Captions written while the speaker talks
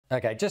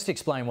Okay, just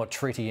explain what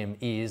tritium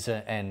is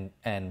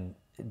and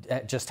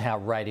just how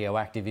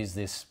radioactive is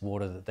this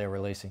water that they're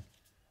releasing?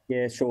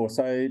 Yeah, sure.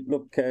 So,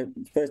 look,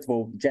 first of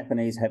all,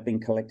 Japanese have been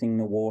collecting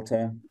the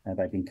water.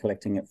 They've been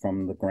collecting it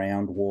from the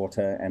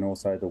groundwater and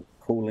also the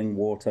cooling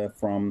water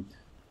from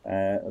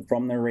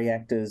the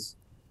reactors.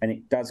 And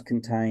it does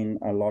contain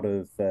a lot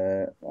of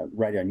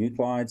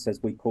radionuclides, as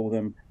we call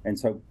them. And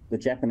so the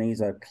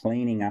Japanese are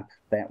cleaning up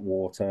that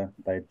water,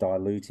 they're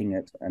diluting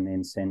it and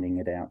then sending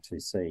it out to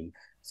sea.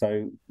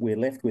 So we're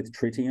left with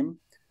tritium.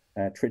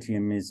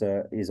 Tritium is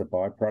a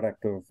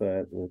byproduct of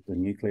the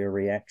nuclear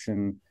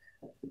reaction.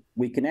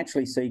 We can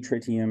actually see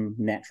tritium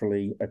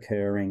naturally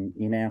occurring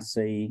in our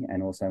sea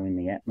and also in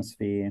the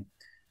atmosphere.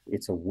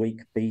 It's a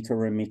weak beta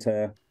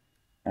emitter.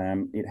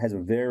 It has a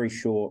very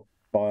short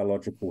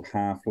biological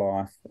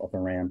half-life of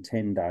around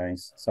 10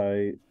 days.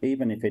 So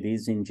even if it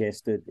is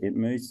ingested, it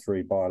moves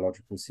through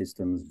biological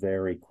systems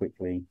very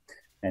quickly.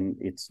 And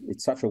it's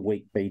such a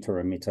weak beta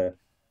emitter.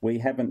 We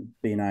haven't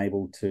been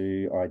able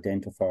to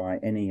identify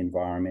any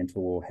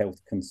environmental or health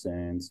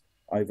concerns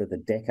over the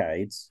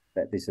decades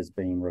that this has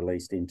been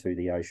released into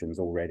the oceans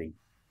already.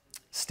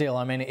 Still,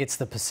 I mean, it's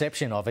the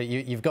perception of it.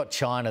 You've got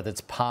China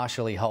that's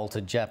partially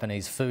halted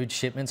Japanese food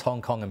shipments.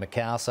 Hong Kong and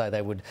Macau say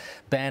they would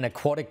ban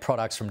aquatic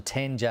products from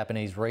 10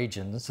 Japanese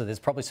regions. So there's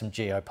probably some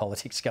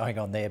geopolitics going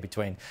on there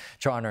between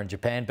China and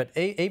Japan. But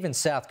even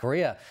South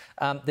Korea,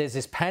 there's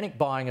this panic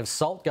buying of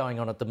salt going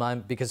on at the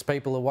moment because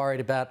people are worried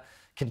about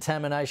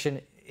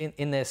contamination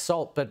in their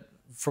salt. But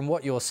from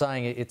what you're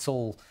saying, it's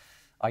all,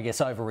 I guess,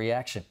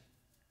 overreaction.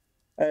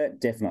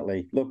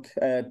 Definitely. Look,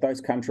 those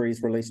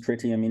countries release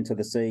tritium into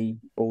the sea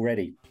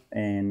already.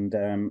 And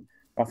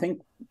I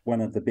think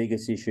one of the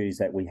biggest issues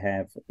that we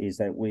have is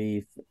that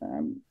we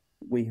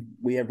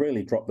have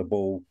really dropped the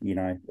ball, you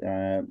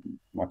know,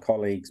 my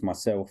colleagues,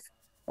 myself,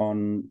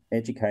 on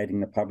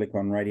educating the public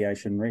on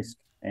radiation risk.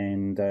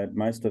 And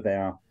most of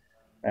our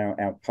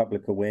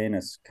public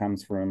awareness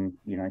comes from,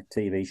 you know,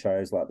 TV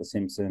shows like The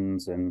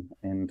Simpsons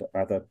and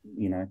other,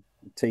 you know,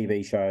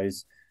 TV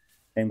shows.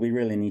 And we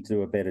really need to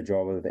do a better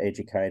job of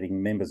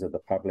educating members of the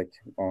public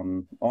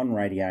on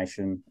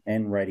radiation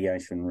and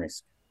radiation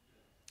risk.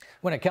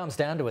 When it comes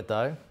down to it,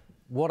 though,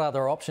 what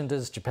other option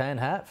does Japan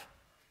have?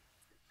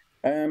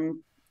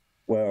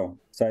 Well,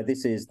 so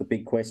this is the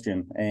big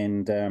question.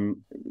 And,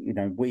 you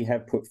know, we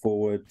have put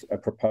forward a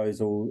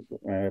proposal,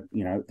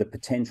 you know, the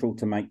potential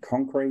to make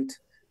concrete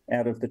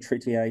out of the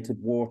tritiated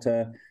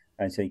water.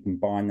 And so you can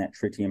bind that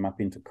tritium up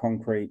into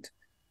concrete.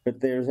 But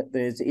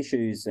there's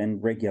issues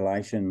and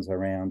regulations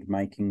around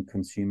making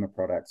consumer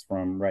products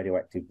from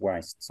radioactive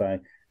waste. So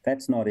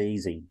that's not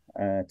easy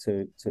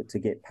to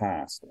get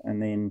past.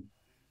 And then,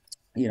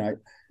 you know,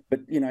 but,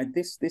 you know,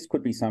 this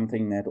could be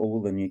something that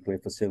all the nuclear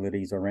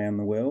facilities around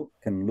the world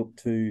can look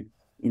to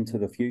into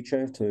the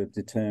future to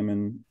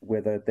determine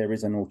whether there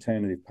is an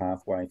alternative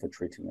pathway for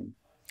tritium.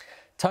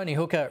 Tony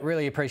Hooker,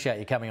 really appreciate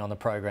you coming on the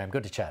program.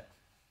 Good to chat.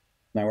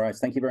 No worries.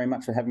 Thank you very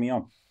much for having me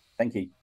on. Thank you.